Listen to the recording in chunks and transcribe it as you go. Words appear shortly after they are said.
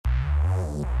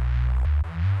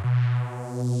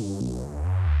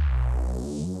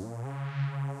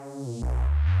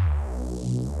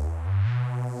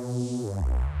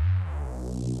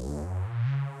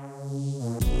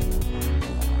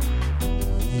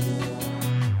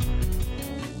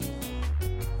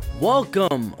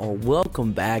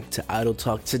Welcome back to Idle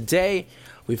Talk. Today,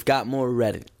 we've got more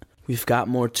Reddit, we've got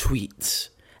more tweets,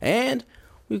 and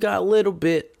we've got a little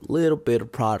bit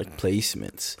of product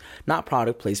placements. Not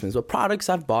product placements, but products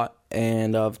I've bought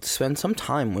and I've spent some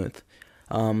time with,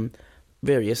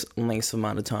 various lengths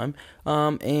amount of time.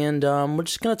 We're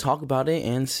just going to talk about it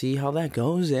and see how that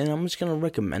goes, and I'm just going to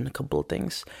recommend a couple of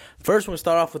things. First, we're going to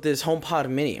start off with this HomePod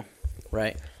Mini,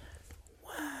 right?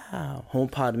 Wow,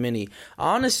 HomePod Mini.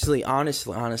 Honestly,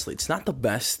 it's not the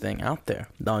best thing out there.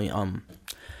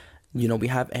 We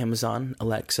have Amazon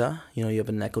Alexa. You have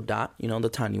an Echo Dot. The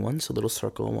tiny ones, the little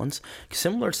circle ones,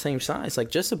 similar, same size.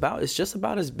 It's just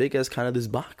about as big as kind of this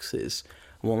box is.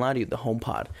 I won't lie to you, the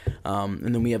HomePod.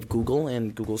 And then we have Google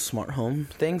and Google Smart Home,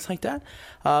 things like that.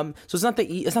 So it's not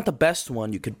the best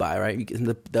one you could buy, right?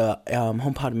 The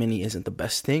HomePod Mini isn't the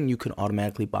best thing you can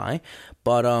automatically buy,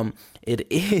 but it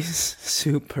is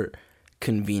super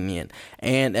convenient.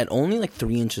 And at only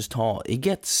 3 inches tall, it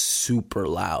gets super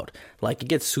loud. It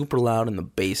gets super loud and the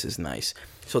bass is nice.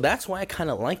 So that's why I kind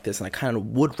of like this, and I kind of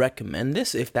would recommend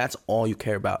this if that's all you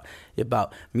care about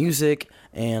music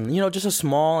and, just a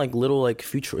small, little,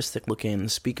 futuristic looking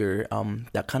speaker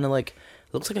that kind of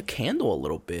looks like a candle a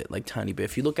little bit, tiny bit.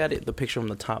 If you look at it, the picture from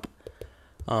the top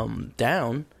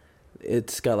down,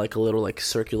 it's got a little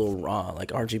circular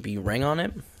RGB ring on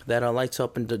it that lights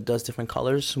up and does different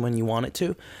colors when you want it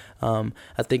to.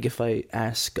 I think if I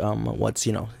ask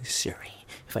Siri,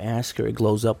 if I ask her, it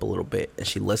glows up a little bit and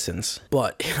she listens.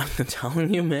 But I'm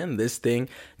telling you, man, this thing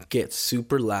gets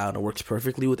super loud. It works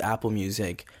perfectly with Apple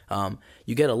Music.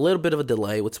 You get a little bit of a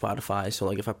delay with Spotify.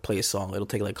 So if I play a song, it'll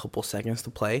take a couple seconds to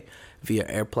play via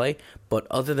AirPlay. But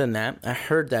other than that, I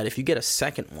heard that if you get a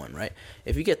second one, right?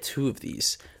 If you get 2 of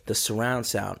these, the surround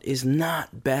sound is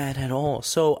not bad at all.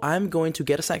 So I'm going to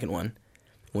get a second one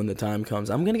when the time comes.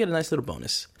 I'm going to get a nice little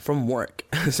bonus from work.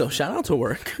 So shout out to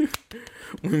work.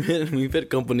 we hit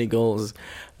company goals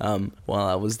while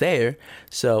I was there.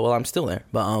 So, I'm still there.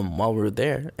 But while we were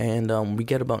there, and we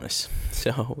get a bonus.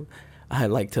 So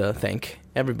I'd like to thank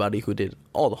everybody who did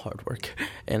all the hard work,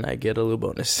 and I get a little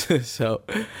bonus. So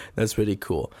that's pretty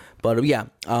cool. But yeah,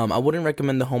 I wouldn't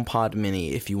recommend the HomePod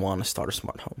Mini if you want to start a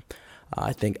smart home.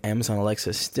 I think Amazon Alexa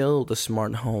is still the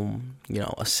smart home,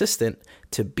 assistant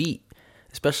to beat,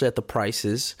 especially at the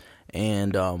prices.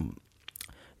 And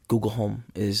Google Home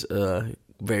is a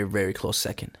very, very close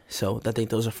second. So I think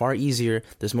those are far easier.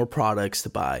 There's more products to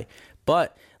buy.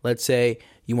 But let's say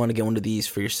you want to get one of these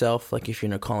for yourself, if you're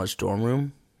in a college dorm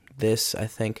room. This, I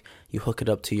think, you hook it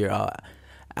up to your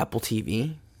Apple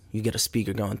TV. You get a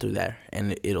speaker going through there,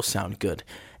 and it'll sound good.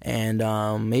 And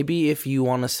maybe if you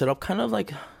want to set up kind of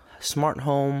smart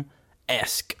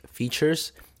home-esque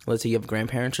features, let's say you have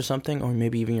grandparents or something, or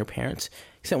maybe even your parents,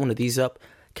 you set one of these up,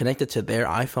 connect it to their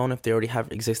iPhone if they already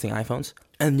have existing iPhones,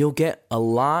 and you'll get a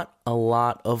lot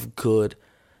of good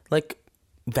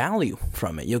value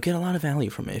from it. You'll get a lot of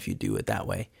value from it if you do it that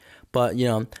way. But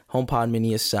HomePod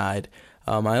Mini aside,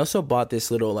 I also bought this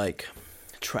little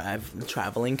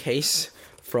traveling case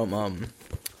from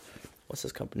what's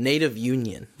this company? Native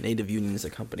Union. Native Union is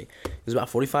a company. It was about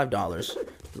 $45.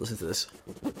 Listen to this.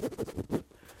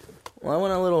 Well, I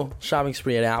went on a little shopping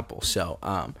spree at Apple, so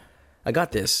I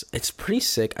got this. It's pretty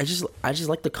sick. I just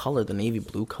like the color, the navy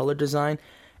blue color design,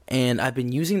 and I've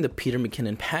been using the Peter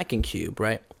McKinnon packing cube,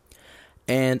 right?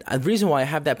 And the reason why I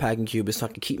have that packing cube is so I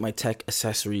can keep my tech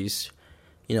accessories,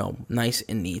 nice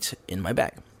and neat in my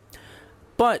bag.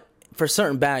 But for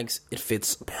certain bags, it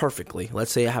fits perfectly.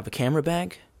 Let's say I have a camera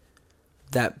bag.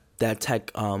 That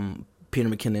tech Peter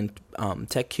McKinnon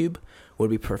tech cube would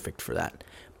be perfect for that.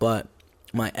 But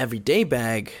my everyday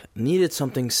bag needed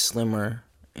something slimmer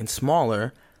and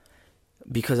smaller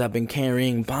because I've been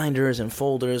carrying binders and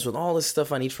folders with all this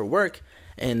stuff I need for work,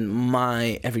 and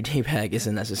my everyday bag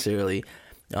isn't necessarily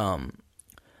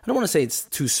I don't want to say it's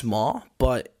too small,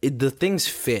 but the things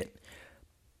fit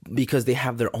because they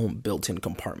have their own built-in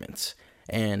compartments.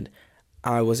 And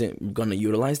I wasn't going to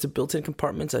utilize the built-in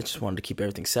compartments. I just wanted to keep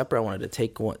everything separate. I wanted to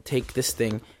take this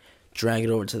thing, drag it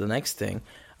over to the next thing.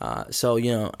 So,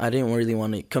 I didn't really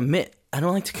want to commit. I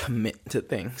don't like to commit to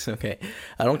things, okay?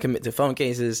 I don't commit to phone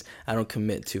cases. I don't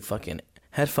commit to fucking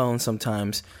headphones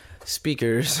sometimes,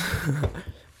 speakers,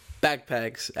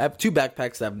 backpacks. I have 2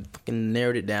 backpacks that I've fucking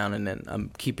narrowed it down, and then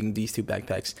I'm keeping these 2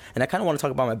 backpacks. And I kind of want to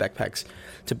talk about my backpacks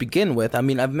to begin with. I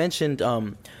mean, I've mentioned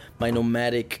my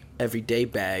nomadic everyday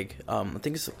bag. I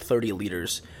think it's 30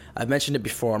 liters. I've mentioned it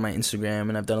before on my Instagram,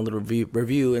 and I've done a little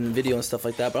review and video and stuff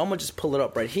like that. But I'm going to just pull it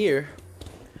up right here.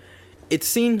 It's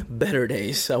seen better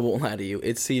days, I won't lie to you.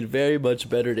 It's seen very much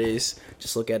better days.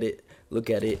 Just look at it.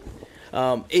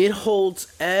 It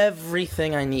holds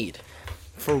everything I need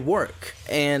for work,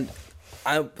 and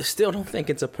I still don't think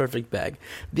it's a perfect bag.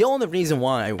 The only reason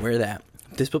why I wear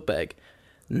this book bag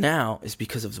now is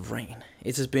because of the rain.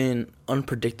 It's just been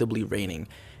unpredictably raining,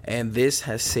 and this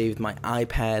has saved my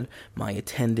iPad, my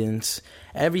attendance,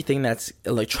 everything that's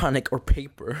electronic or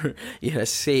paper. It has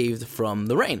saved from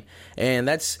the rain, and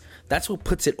that's what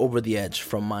puts it over the edge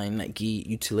from my Nike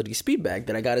utility speed bag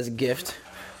that I got as a gift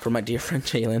from my dear friend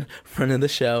Jalen, friend of the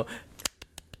show.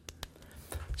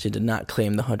 She did not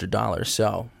claim the $100,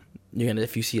 so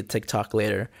if you see a TikTok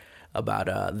later about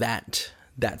that,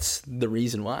 that's the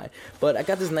reason why. But I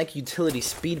got this Nike utility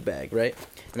speed bag, right?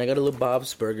 And I got a little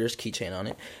Bob's Burgers keychain on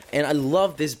it. And I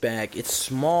love this bag. It's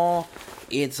small.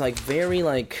 It's like very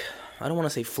like, I don't want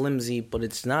to say flimsy, but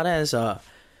it's not as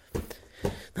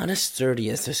sturdy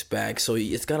as this bag. So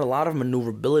it's got a lot of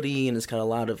maneuverability, and it's got a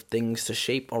lot of things to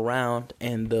shape around.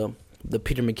 And the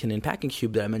Peter McKinnon packing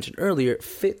cube that I mentioned earlier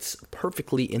fits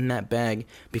perfectly in that bag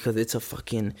because it's a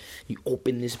fucking, you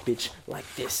open this bitch like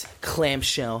this,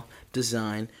 clamshell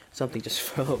design, something just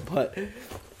fell. But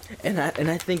and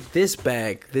I think this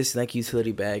bag, this Nike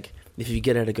utility bag, if you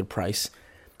get it at a good price,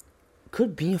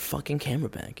 could be a fucking camera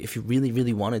bag if you really,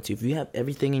 really wanted to. If you have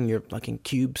everything in your fucking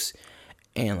cubes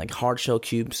and like hard shell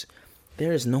cubes,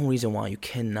 there is no reason why you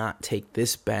cannot take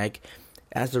this bag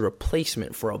as a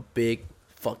replacement for a big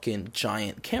fucking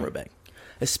giant camera bag,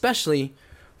 especially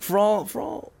for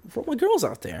all my girls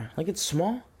out there. Like, it's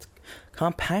small, it's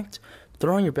compact,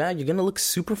 throw in your bag, you're gonna look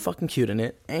super fucking cute in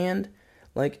it, and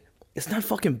like, it's not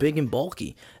fucking big and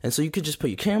bulky, and so you could just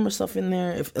put your camera stuff in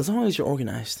there as long as you're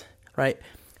organized, right?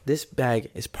 This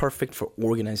bag is perfect for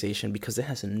organization because it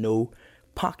has no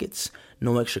pockets,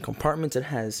 no extra compartments. It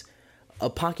has a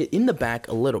pocket in the back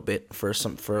a little bit for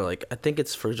like, I think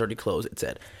it's for dirty clothes, it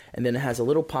said. And then it has a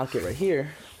little pocket right here,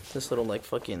 this little like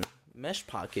fucking mesh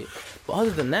pocket. But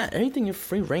other than that, everything you're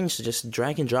free range to just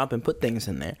drag and drop and put things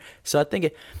in there. So I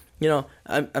think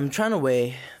I'm trying to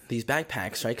weigh these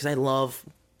backpacks, right? Because I love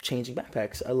changing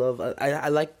backpacks. I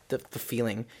like the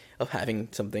feeling of having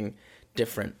something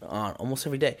different on almost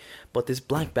every day. But this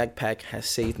black backpack has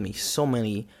saved me so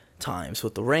many times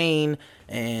with the rain,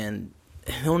 and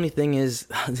the only thing is,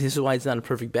 this is why it's not a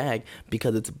perfect bag,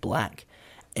 because it's black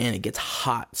and it gets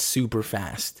hot super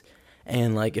fast.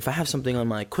 And like, if I have something on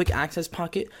my quick access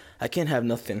pocket, I can't have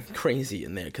nothing crazy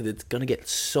in there because it's gonna get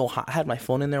so hot. I had my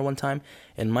phone in there one time,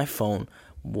 and my phone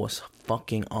was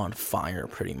fucking on fire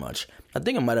pretty much. I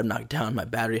think I might have knocked down my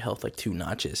battery health like 2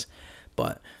 notches,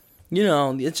 but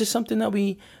it's just something that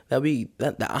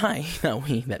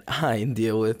I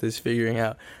deal with, is figuring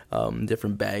out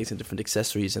different bags and different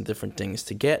accessories and different things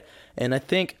to get. And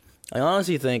I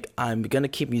honestly think I'm gonna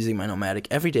keep using my Nomadic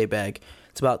everyday bag.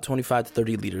 It's about 25 to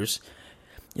 30 liters.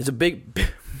 It's a bit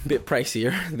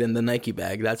pricier than the Nike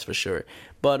bag, that's for sure.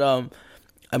 But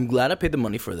I'm glad I paid the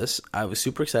money for this. I was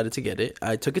super excited to get it.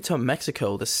 I took it to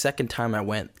Mexico the second time I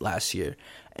went last year.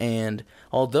 And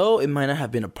although it might not have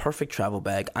been a perfect travel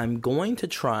bag, I'm going to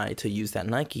try to use that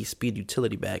Nike Speed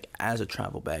Utility bag as a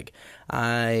travel bag.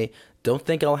 I don't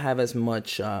think I'll have as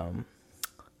much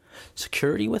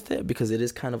security with it because it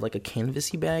is kind of like a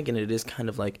canvasy bag, and it is kind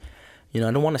of like, I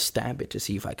don't want to stab it to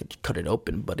see if I could cut it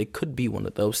open, but it could be one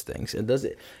of those things.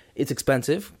 It's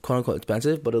expensive, quote unquote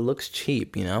expensive, but it looks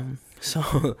cheap,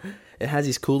 So it has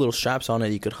these cool little straps on it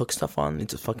you could hook stuff on.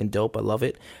 It's fucking dope. I love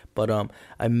it. But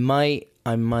I might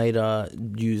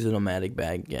use a Nomadic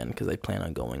bag again because I plan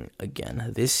on going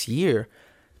again this year.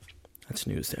 That's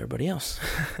news to everybody else.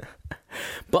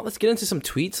 But let's get into some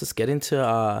tweets. Let's get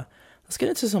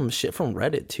into some shit from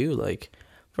Reddit too. Like,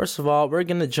 first of all, we're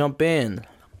gonna jump in.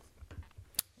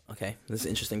 Okay, this is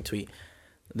an interesting tweet.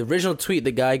 The original tweet,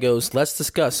 the guy goes, "Let's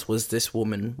discuss, was the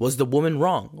woman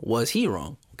wrong? Was he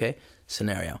wrong?" Okay,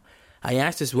 scenario. I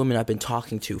asked this woman I've been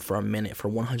talking to for a minute for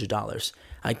 $100.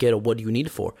 I get a "what do you need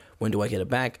it for? When do I get it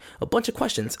back?" A bunch of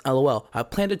questions. LOL. I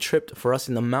planned a trip for us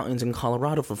in the mountains in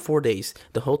Colorado for 4 days.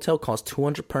 The hotel costs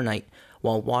 $200 per night,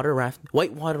 while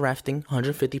white water rafting,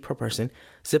 $150 per person,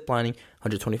 zip lining,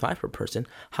 $125 per person,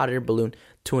 hot air balloon,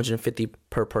 $250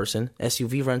 per person,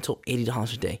 SUV rental,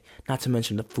 $80 a day. Not to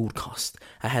mention the food cost.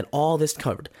 I had all this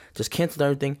covered. Just canceled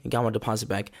everything and got my deposit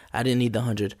back. I didn't need the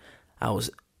 $100. I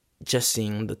was just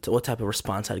seeing what type of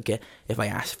response I'd get if I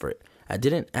asked for it. I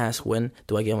didn't ask when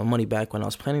do I get my money back when I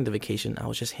was planning the vacation. I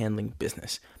was just handling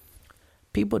business.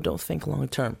 People don't think long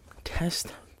term. Test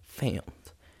failed.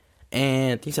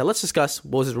 And he said, let's discuss,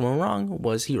 was it wrong?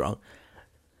 Was he wrong?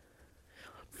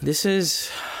 This is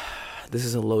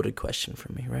a loaded question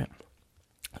for me, right?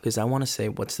 Because I want to say,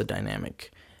 what's the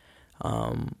dynamic?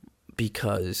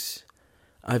 Because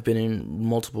I've been in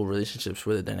multiple relationships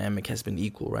where the dynamic has been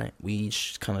equal, right? We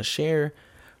each kind of share,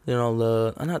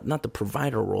 the not the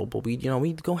provider role, but we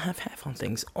go half on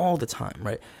things all the time,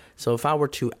 right? So if I were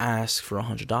to ask for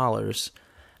 $100,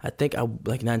 I think I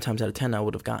like 9 times out of 10 I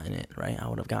would have gotten it, right? I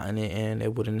would have gotten it, and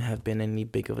it wouldn't have been any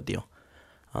big of a deal.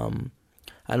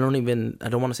 I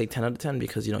don't want to say 10 out of 10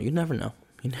 because you never know.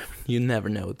 You never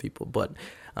know with people, but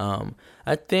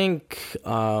I think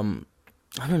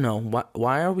I don't know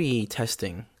why are we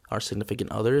testing our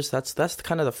significant others? That's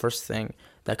kind of the first thing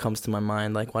that comes to my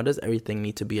mind. Like, why does everything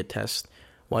need to be a test?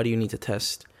 Why do you need to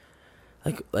test?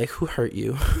 Like who hurt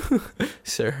you,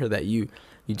 sir? That you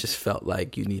just felt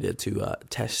like you needed to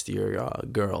test your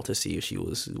girl to see if she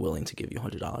was willing to give you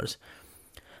 $100.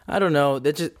 I don't know.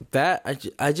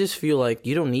 I just feel like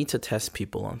you don't need to test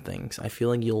people on things. I feel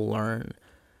like you'll learn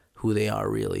who they are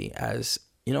really as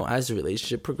the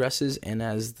relationship progresses and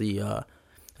as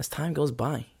time goes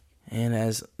by, and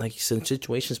as some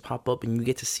situations pop up and you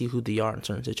get to see who they are in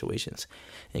certain situations,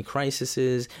 in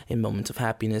crises, in moments of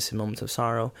happiness, in moments of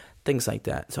sorrow, things like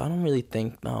that. So I don't really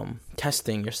think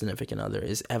testing your significant other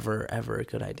is ever a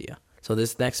good idea. So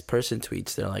this next person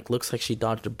tweets, they're like, looks like she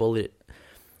dodged a bullet.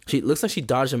 She looks like she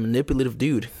dodged a manipulative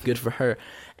dude. Good for her.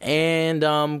 And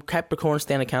Capricorn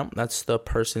Stan account, that's the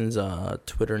person's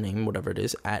Twitter name, whatever it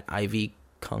is, at Ivy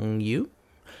Kung Yu.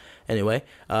 Anyway,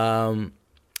 I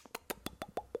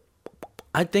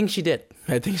think she did.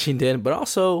 But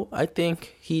also, I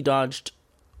think he dodged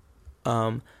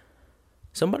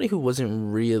somebody who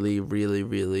wasn't really,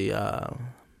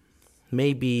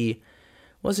 maybe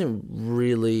wasn't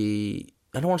really,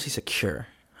 I don't want to say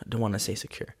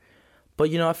secure. But,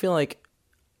 I feel like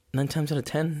 9 times out of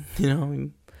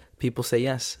 10, people say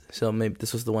yes. So maybe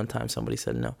this was the one time somebody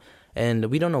said no. And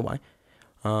we don't know why.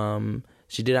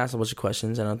 She did ask a bunch of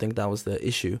questions, and I don't think that was the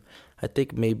issue. I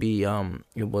think maybe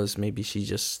maybe she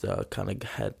just kind of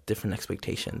had different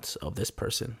expectations of this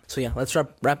person. So yeah, let's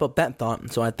wrap up that thought.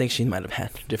 So I think she might have had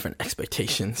different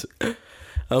expectations.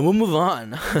 We'll move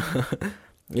on.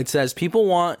 It says, people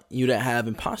want you to have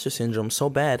imposter syndrome so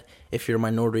bad if you're a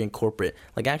minority in corporate.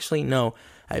 Like, actually, no.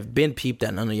 I've been peeped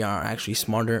that none of y'all are actually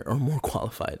smarter or more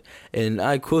qualified. And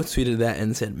I quote tweeted that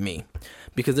and said me.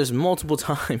 Because there's multiple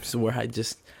times where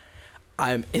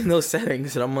I'm in those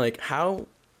settings and I'm like, how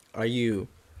are you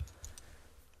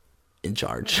in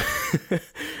charge?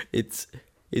 It's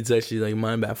actually like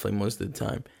mind baffling most of the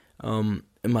time. In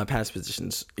my past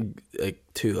positions, like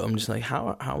too, I'm just like,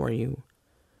 how are you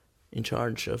in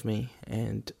charge of me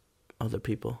and other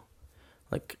people?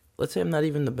 Like, let's say I'm not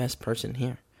even the best person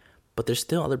here, but there's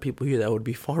still other people here that would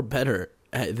be far better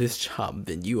at this job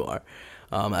than you are.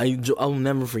 I'll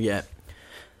never forget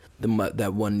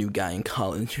that one new guy in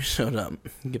college who showed up,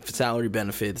 salary,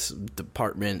 benefits,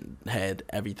 department head,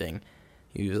 everything.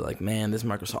 He was like, man, this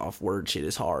Microsoft Word shit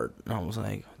is hard. And I was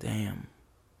like, damn,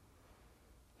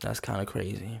 that's kind of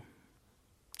crazy.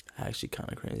 Actually kind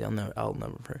of crazy. I'll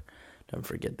never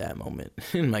forget that moment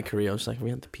in my career. I was like,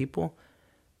 the people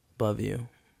above you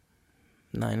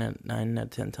 9 out of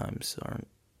 10 times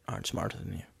aren't smarter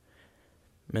than you.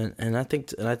 And I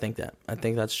think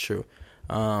that's true.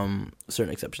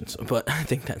 Certain exceptions, but I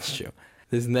think that's true.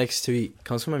 This next tweet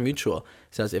comes from a mutual.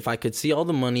 It says, if I could see all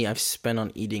the money I've spent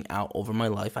on eating out over my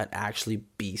life, I'd actually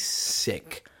be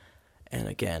sick. And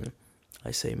again,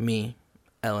 I say me,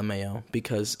 LMAO,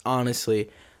 because honestly,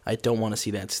 I don't want to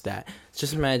see that stat.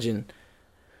 Just imagine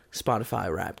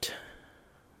Spotify Wrapped,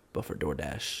 but for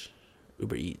DoorDash,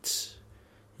 Uber Eats.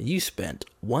 You spent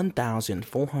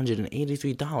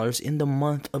 $1,483 in the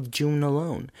month of June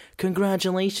alone.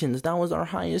 Congratulations, that was our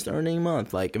highest earning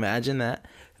month. Like, imagine that.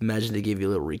 Imagine they gave you a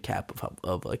little recap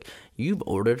of like, you've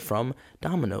ordered from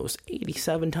Domino's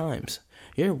 87 times.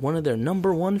 You're one of their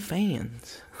number one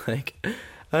fans. Like,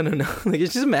 I don't know. Like,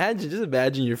 just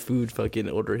imagine your food fucking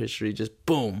order history. Just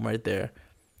boom, right there.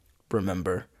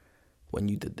 Remember when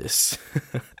you did this.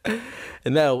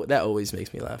 And that always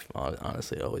makes me laugh.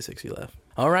 Honestly, it always makes me laugh.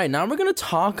 All right, now we're going to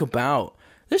talk about,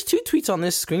 there's 2 tweets on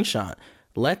this screenshot.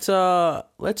 Let's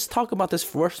talk about this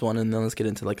first one, and then let's get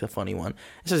into like the funny one.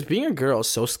 It says, being a girl is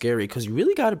so scary because you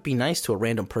really got to be nice to a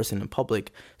random person in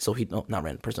public. So a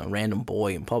random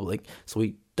boy in public. So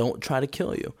he don't try to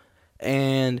kill you.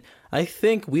 And I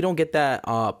think we don't get that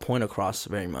point across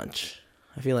very much.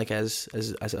 I feel like as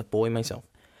a boy myself,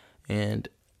 and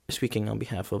speaking on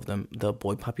behalf of the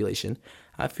boy population,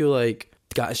 I feel like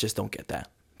guys just don't get that.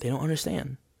 They don't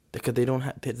understand because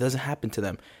it doesn't happen to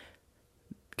them.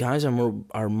 Guys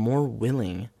are more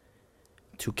willing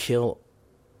to kill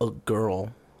a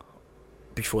girl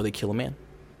before they kill a man,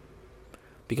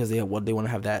 because they want to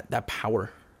have that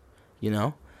power, They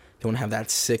want to have that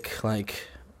sick, like,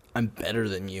 I'm better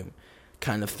than you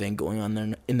kind of thing going on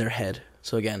there in their head.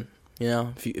 So again,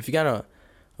 if you got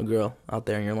a girl out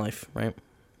there in your life, right?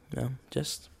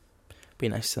 Just be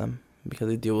nice to them because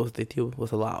they deal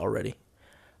with a lot already.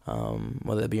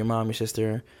 Whether it be your mom, your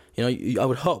sister, I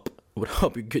would hope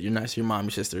you're nice to your mom,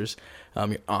 your sisters,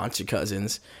 your aunts, your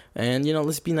cousins, and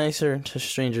let's be nicer to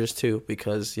strangers too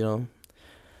because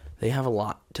they have a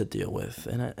lot to deal with,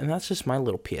 and that's just my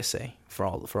little PSA for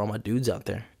all my dudes out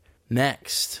there.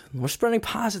 Next, we're spreading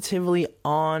positively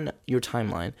on your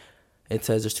timeline. It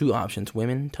says there's 2 options: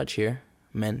 women touch here,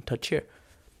 men touch here.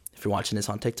 If you're watching this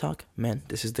on TikTok, men,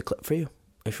 this is the clip for you.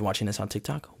 If you're watching this on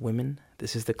TikTok, women,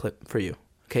 this is the clip for you.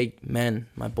 Okay, men,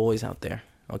 my boys out there.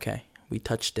 Okay, we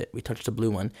touched it. We touched the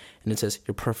blue one, and it says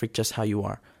you're perfect just how you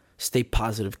are. Stay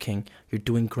positive, King. You're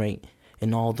doing great,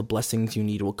 and all the blessings you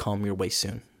need will come your way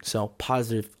soon. So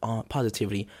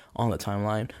positivity on the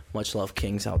timeline. Much love,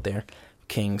 Kings out there.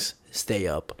 Kings, stay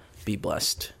up. Be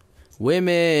blessed.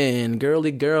 Women,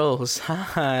 girly girls,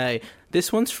 hi.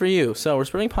 This one's for you. So we're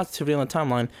spreading positivity on the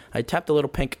timeline. I tapped the little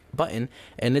pink button,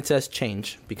 and it says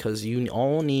change because you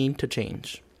all need to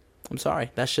change. I'm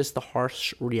sorry. That's just the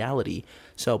harsh reality.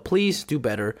 So please do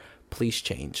better. Please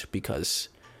change because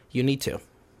you need to.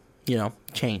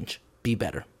 Change. Be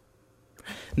better.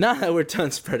 Now that we're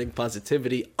done spreading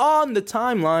positivity on the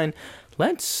timeline,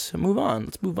 let's move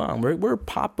on. We're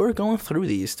going through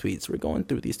these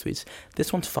tweets.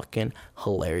 This one's fucking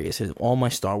hilarious. And all my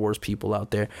Star Wars people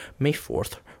out there, May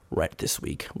 4th, right this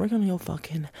week, we're gonna go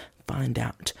fucking find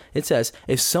out. It says,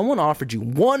 if someone offered you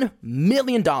 $1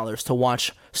 million to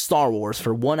watch Star Wars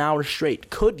for 1 hour straight,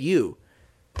 could you?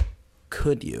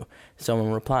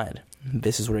 Someone replied,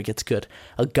 this is where it gets good.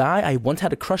 A guy I once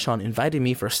had a crush on invited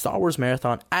me for a Star Wars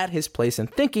marathon at his place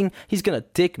and thinking he's gonna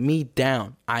dick me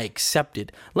down. I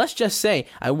accepted. Let's just say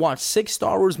I watched 6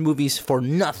 Star Wars movies for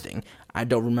nothing. I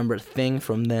don't remember a thing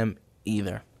from them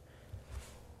either.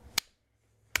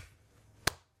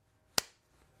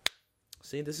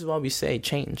 See, this is why we say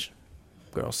change.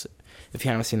 Girls, if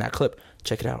you haven't seen that clip,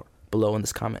 check it out below in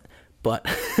this comment. But,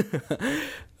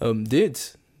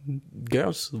 dudes,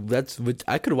 girls,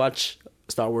 I could watch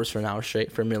Star Wars for an hour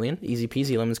straight for $1 million. Easy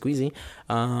peasy, lemon squeezy.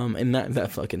 And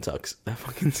that fucking sucks.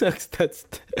 That's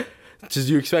just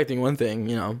you expecting one thing,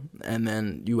 and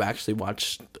then you actually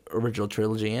watch original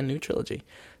trilogy and new trilogy.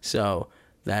 So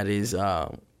that is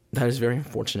very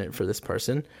unfortunate for this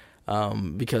person.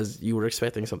 Because you were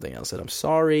expecting something else. And I'm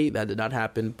sorry that did not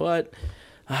happen, but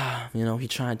he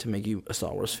tried to make you a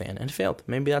Star Wars fan and failed.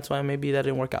 Maybe that's why. Maybe that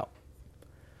didn't work out.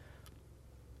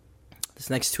 This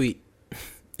next tweet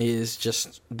is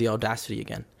just the audacity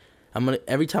again.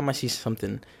 Every time I see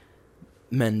something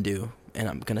men do, and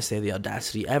I'm gonna say the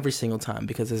audacity every single time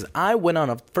because as I went on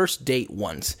a first date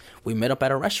once, we met up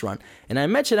at a restaurant, and I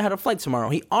mentioned I had a flight tomorrow.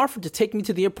 He offered to take me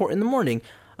to the airport in the morning.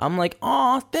 I'm like,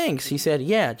 aw, thanks. He said,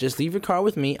 yeah, just leave your car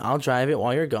with me. I'll drive it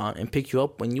while you're gone and pick you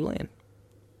up when you land.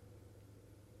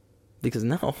 Because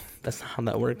no, that's not how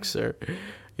that works, sir.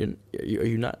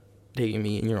 You're not taking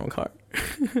me in your own car.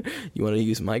 You want to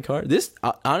use my car? This,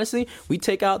 honestly, we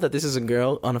take out that this is a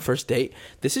girl on a first date.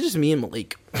 This is just me and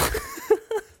Malik.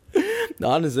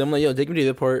 Honestly, I'm like, yo, take me to the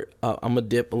airport. I'm gonna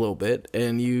dip a little bit,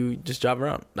 and you just drive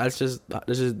around. This is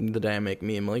the dynamic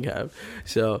me and Malik have.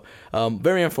 So,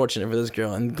 very unfortunate for this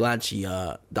girl, and glad she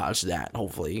dodged that.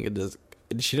 Hopefully,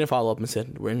 she didn't follow up and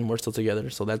said we're still together,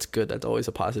 so that's good. That's always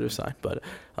a positive sign. But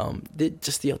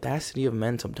just the audacity of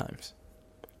men sometimes.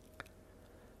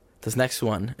 This next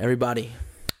one, everybody.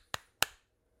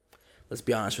 Let's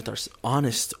be honest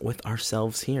with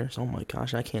ourselves here. So, oh my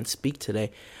gosh, I can't speak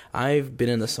today. I've been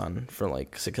in the sun for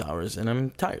like 6 hours and I'm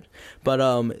tired.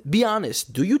 But be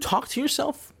honest, do you talk to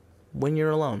yourself when you're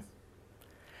alone?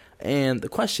 And the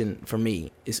question for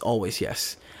me is always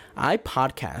yes. I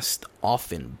podcast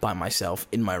often by myself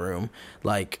in my room.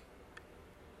 Like,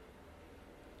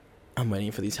 I'm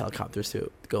waiting for these helicopters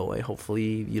to go away.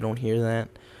 Hopefully you don't hear that.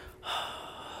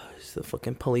 The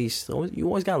fucking police. You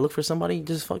always gotta look for somebody.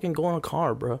 Just fucking go in a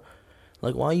car, bro.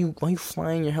 Like, why you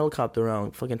flying your helicopter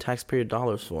around fucking taxpayer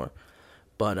dollars for?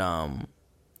 But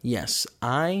yes,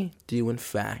 I do in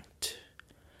fact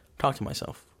talk to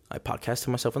myself. I podcast to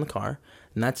myself in the car,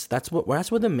 and that's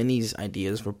where the minis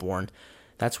ideas were born.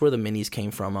 That's where the minis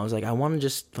came from. I was like, I want to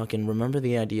just fucking remember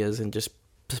the ideas and just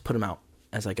put them out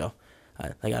as I go.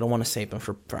 I don't want to save them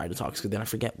for idle talks because then I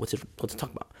forget what to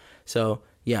talk about. So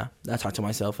yeah, I talk to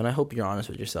myself, and I hope you're honest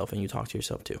with yourself and you talk to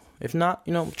yourself too. If not,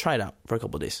 try it out for a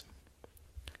couple of days.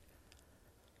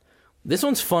 This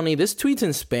one's funny. This tweet's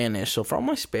in Spanish, so for all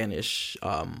my Spanish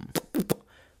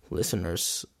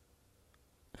listeners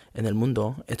en el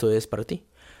mundo, esto es para ti.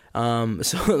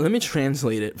 So let me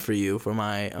translate it for you, for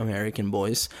my American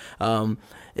boys.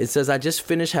 It says, I just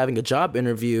finished having a job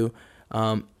interview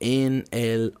in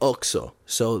El Oxxo.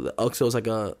 So the Oxxo is like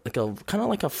a kind of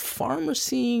like a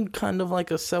pharmacy, kind of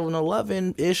like a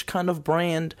 7-Eleven-ish kind of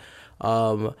brand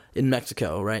in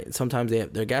Mexico, right? Sometimes they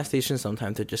have their gas stations,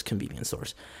 sometimes they're just convenience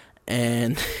stores.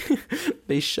 And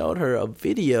they showed her a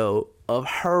video of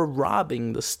her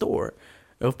robbing the store,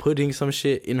 of putting some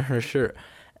shit in her shirt.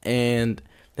 And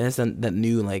there's that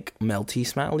new like melty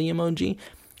smiley emoji.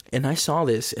 And I saw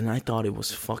this and I thought it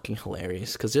was fucking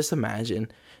hilarious. Because just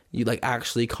imagine you like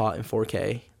actually caught in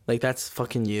 4K. Like that's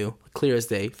fucking you. Clear as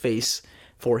day. Face,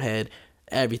 forehead,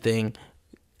 everything.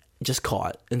 Just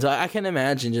caught. And so I can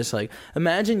imagine just like,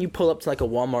 imagine you pull up to like a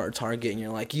Walmart or Target and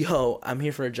you're like, yo, I'm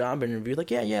here for a job interview. Like,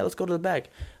 yeah, let's go to the back.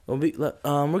 We're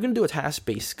going to do a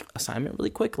task-based assignment really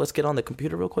quick. Let's get on the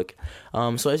computer real quick.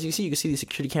 So as you can see these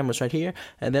security cameras right here.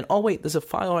 And then, oh wait, there's a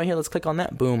file right here. Let's click on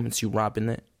that. Boom. It's you robbing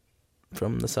it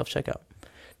from the self-checkout.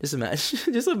 Just imagine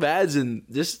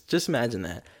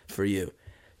that for you.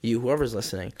 Whoever's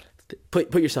listening,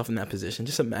 put yourself in that position.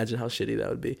 Just imagine how shitty that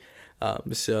would be.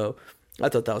 So I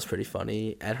thought that was pretty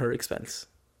funny at her expense.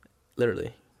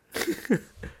 Literally.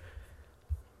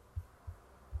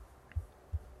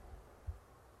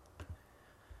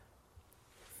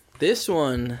 This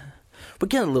one, we're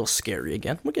getting a little scary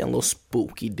again. We're getting a little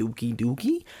spooky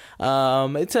dookie.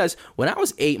 It says, when I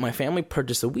was 8, my family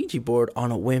purchased a Ouija board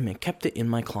on a whim and kept it in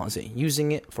my closet,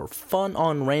 using it for fun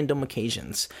on random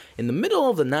occasions. In the middle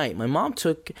of the night, my mom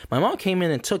came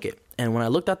in and took it. And when I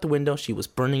looked out the window, she was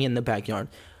burning it in the backyard.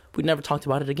 We never talked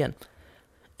about it again.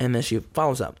 And then she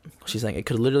follows up. She's like, it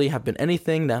could literally have been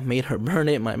anything that made her burn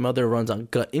it. My mother runs on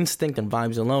gut instinct and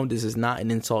vibes alone. This is not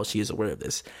an insult. She is aware of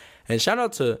this. And shout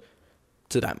out to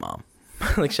that mom.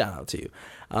 Like, shout out to you.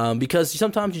 Because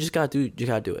sometimes you just gotta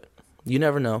do it. You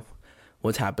never know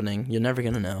what's happening. You're never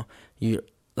gonna know.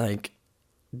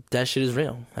 That shit is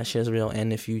real.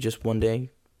 And if you just one day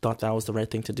thought that was the right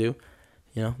thing to do,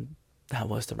 that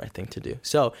was the right thing to do.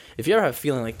 So if you ever have a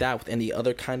feeling like that with any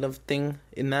other kind of thing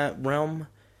in that realm,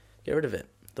 get rid of it.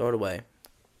 Throw it away.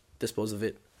 Dispose of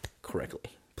it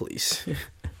correctly, please.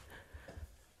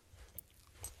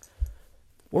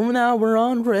 We're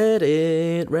on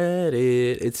Reddit.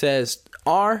 It says,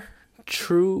 R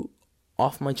true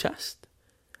off my chest.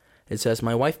 It says,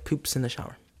 my wife poops in the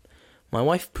shower. My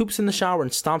wife poops in the shower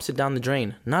and stomps it down the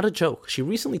drain. Not a joke. She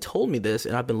recently told me this,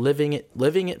 and I've been living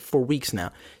it for weeks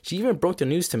now. She even broke the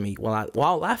news to me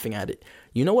while laughing at it.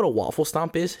 You know what a waffle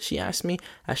stomp is? She asked me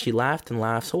as she laughed and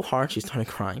laughed so hard she started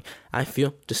crying. I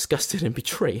feel disgusted and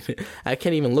betrayed. I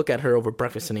can't even look at her over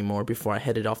breakfast anymore before I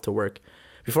head off to work.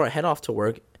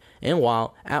 And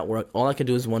while at work, all I can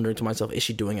do is wondering to myself, is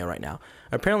she doing it right now?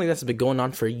 Apparently, that's been going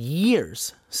on for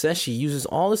years. Says she uses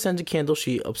all the scented candles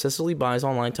she obsessively buys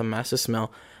online to mask the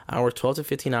smell. I work 12 to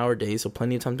 15 hour days, so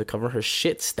plenty of time to cover her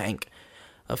shit stank.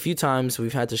 A few times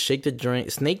we've had to snake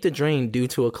the drain due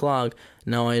to a clog.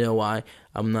 Now I know why.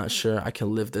 I'm not sure I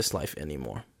can live this life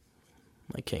anymore.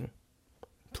 My king,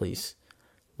 please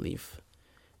leave.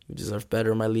 You deserve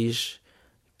better, my liege.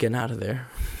 Get out of there.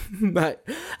 But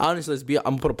honestly, I'm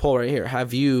gonna put a poll right here.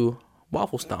 Have you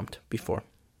waffle stomped before?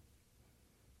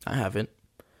 I haven't.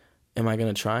 Am I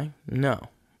gonna try? No,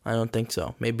 I don't think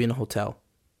so. Maybe in a hotel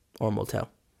or a motel,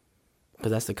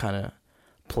 because that's the kind of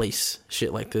place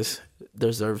shit like this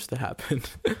deserves to happen.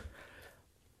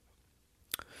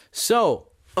 So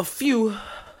a few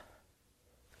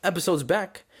episodes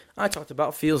back, I talked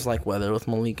about feels like weather with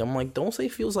Malik. I'm like, don't say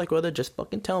feels like weather, just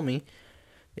fucking tell me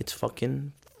it's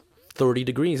fucking 30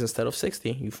 degrees instead of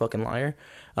 60, you fucking liar.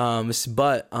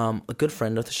 But a good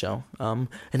friend of the show, an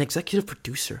executive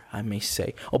producer, I may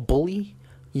say, a bully,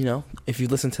 if you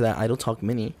listen to that Idle Talk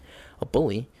mini, a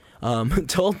bully,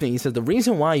 told me, he said, the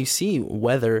reason why you see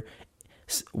weather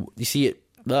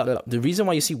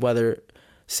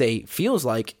say feels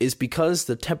like is because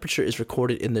the temperature is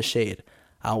recorded in the shade.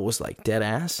 I was like, dead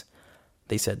ass?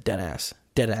 They said dead ass.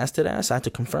 Dead ass? I had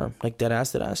to confirm, like dead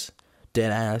ass.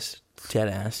 Dead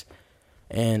ass.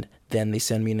 And then they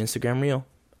send me an Instagram reel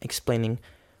explaining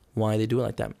why they do it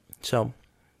like that. So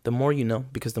the more you know,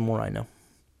 because the more I know.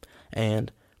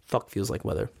 And fuck feels like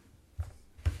weather.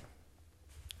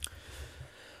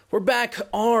 We're back,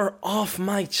 R off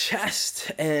my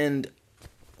chest, and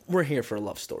we're here for a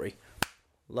love story.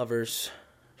 Lovers,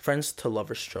 friends to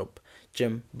lovers trope.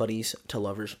 Gym buddies to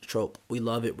lovers trope. We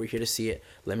love it. We're here to see it.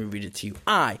 Let me read it to you.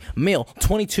 I, male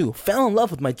 22, fell in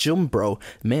love with my gym bro,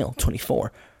 male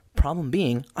 24. Problem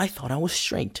being, I thought I was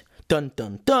straight. Dun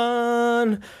dun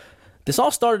dun. This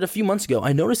all started a few months ago.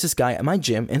 I noticed this guy at my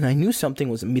gym and I knew something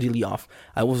was immediately off.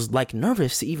 I was like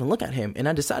nervous to even look at him, and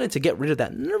I decided to get rid of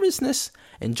that nervousness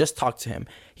and just talk to him.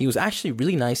 He was actually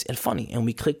really nice and funny, and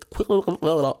we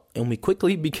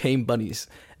quickly became buddies.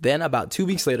 Then about 2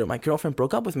 weeks later, my girlfriend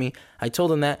broke up with me. I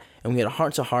told him that, and we had a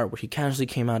heart-to-heart where he casually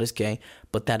came out as gay,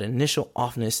 but that initial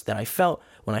offness that I felt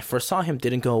when I first saw him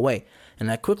didn't go away.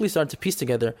 And I quickly started to piece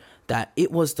together that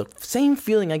it was the same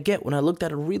feeling I get when I looked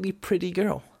at a really pretty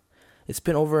girl. It's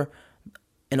been over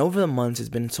the months, it's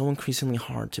been so increasingly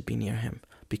hard to be near him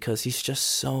because he's just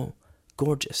so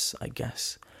gorgeous, I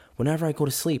guess. Whenever I go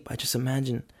to sleep, I just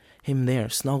imagine him there,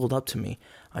 snuggled up to me.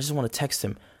 I just want to text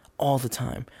him all the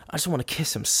time. I just want to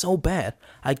kiss him so bad.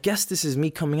 I guess this is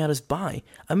me coming out as bi.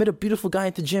 I met a beautiful guy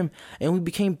at the gym, and we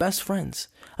became best friends.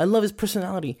 I love his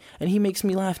personality, and he makes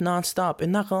me laugh nonstop.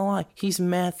 And not gonna lie, he's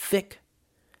mad thick.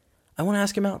 I want to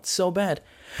ask him out so bad.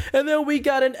 And then we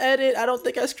got an edit. I don't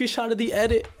think I screenshotted the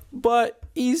edit, but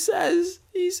he says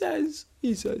that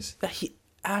he's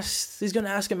going to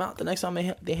ask him out the next time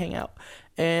they hang out.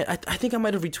 And I think I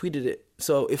might have retweeted it.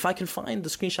 So if I can find the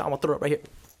screenshot, I'll throw it right here.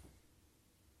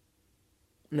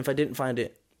 And if I didn't find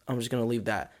it, I'm just going to leave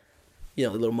that, the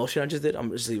little motion I just did, I'm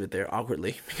going to just leave it there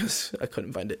awkwardly because I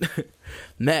couldn't find it.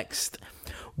 Next,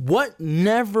 what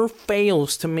never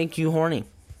fails to make you horny?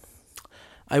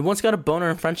 I once got a boner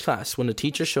in French class when the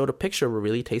teacher showed a picture of a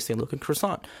really tasty looking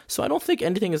croissant, so I don't think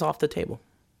anything is off the table.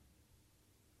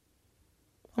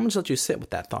 I'm going to let you sit with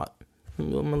that thought. I'm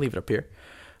going to leave it up here.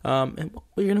 And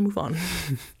we're going to move on.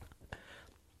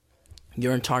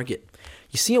 You're in Target.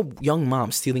 You see a young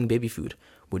mom stealing baby food.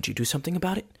 Would you do something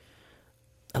about it?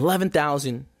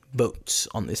 11,000 votes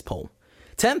on this poll.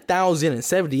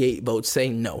 10,078 votes say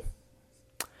no.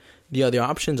 The other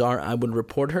options are I would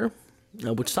report her.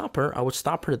 I would stop her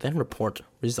to then report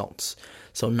results.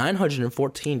 So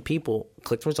 914 people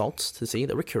clicked results to see.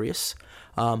 They were curious.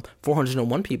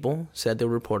 401 people said they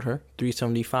would report her.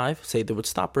 375 say they would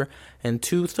stop her. And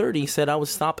 230 said I would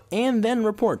stop and then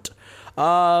report.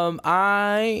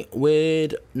 I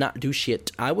would not do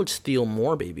shit. I would steal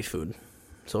more baby food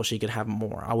so she could have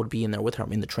more. I would be in there with her.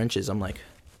 I'm in the trenches. I'm like...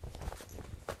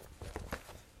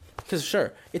 Because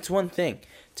sure, it's one thing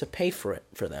to pay for it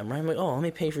for them, right? I'm like, oh, let me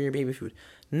pay for your baby food.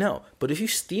 No, but if you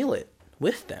steal it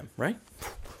with them, right?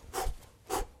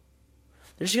 They're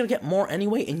just going to get more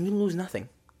anyway, and you lose nothing.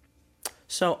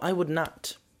 So I would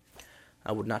not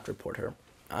report her.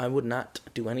 I would not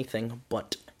do anything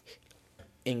but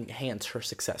enhance her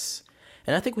success.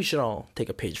 And I think we should all take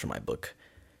a page from my book.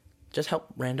 Just help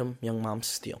random young moms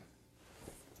steal.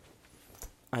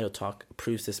 Idle Talk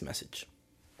approves this message.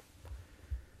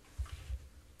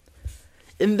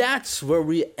 And that's where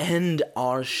we end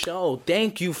our show.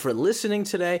 Thank you for listening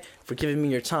today, for giving me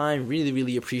your time. Really,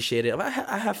 really appreciate it. I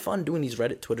have fun doing these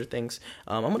Reddit, Twitter things.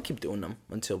 I'm going to keep doing them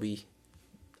until we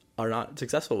are not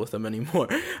successful with them anymore.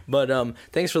 But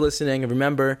thanks for listening. And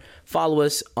remember, follow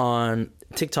us on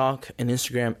TikTok and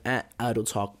Instagram at Idle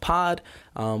Talk Pod.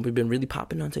 We've been really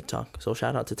popping on TikTok, so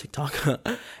shout out to TikTok.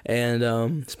 And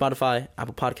Spotify,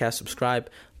 Apple Podcasts,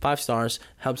 subscribe. 5 stars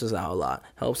helps us out a lot.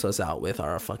 Helps us out with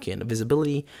our fucking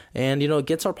visibility. And, it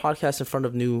gets our podcast in front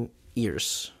of new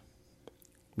ears.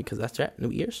 Because that's right.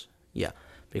 New ears? Yeah.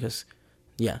 Because,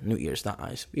 new ears, not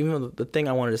eyes. Even though the thing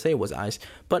I wanted to say was eyes.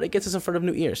 But it gets us in front of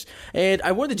new ears. And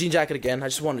I wore the jean jacket again. I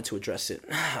just wanted to address it.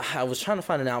 I was trying to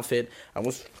find an outfit. I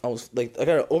was like, I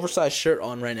got an oversized shirt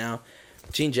on right now.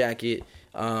 Jean jacket.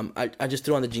 I just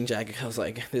threw on the jean jacket because I was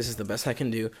like, this is the best I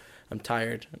can do. I'm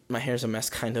tired. My hair's a mess,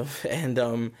 kind of. And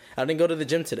I didn't go to the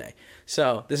gym today.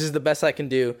 So this is the best I can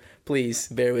do. Please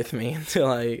bear with me until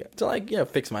I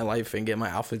fix my life and get my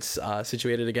outfits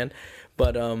situated again.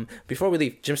 But before we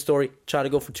leave, gym story. Try to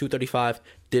go for 235.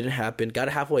 Didn't happen. Got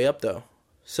it halfway up, though.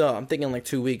 So I'm thinking like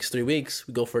 2 weeks, 3 weeks.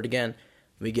 We go for it again.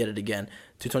 We get it again.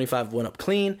 225 went up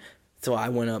clean. So I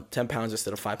went up 10 pounds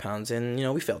instead of 5 pounds. And,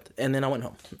 we felt it. And then I went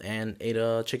home and ate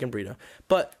a chicken burrito.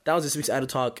 But that was this week's Idle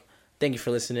Talk. Thank you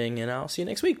for listening, and I'll see you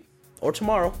next week. Or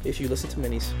tomorrow, if you listen to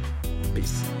Minis.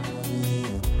 Peace.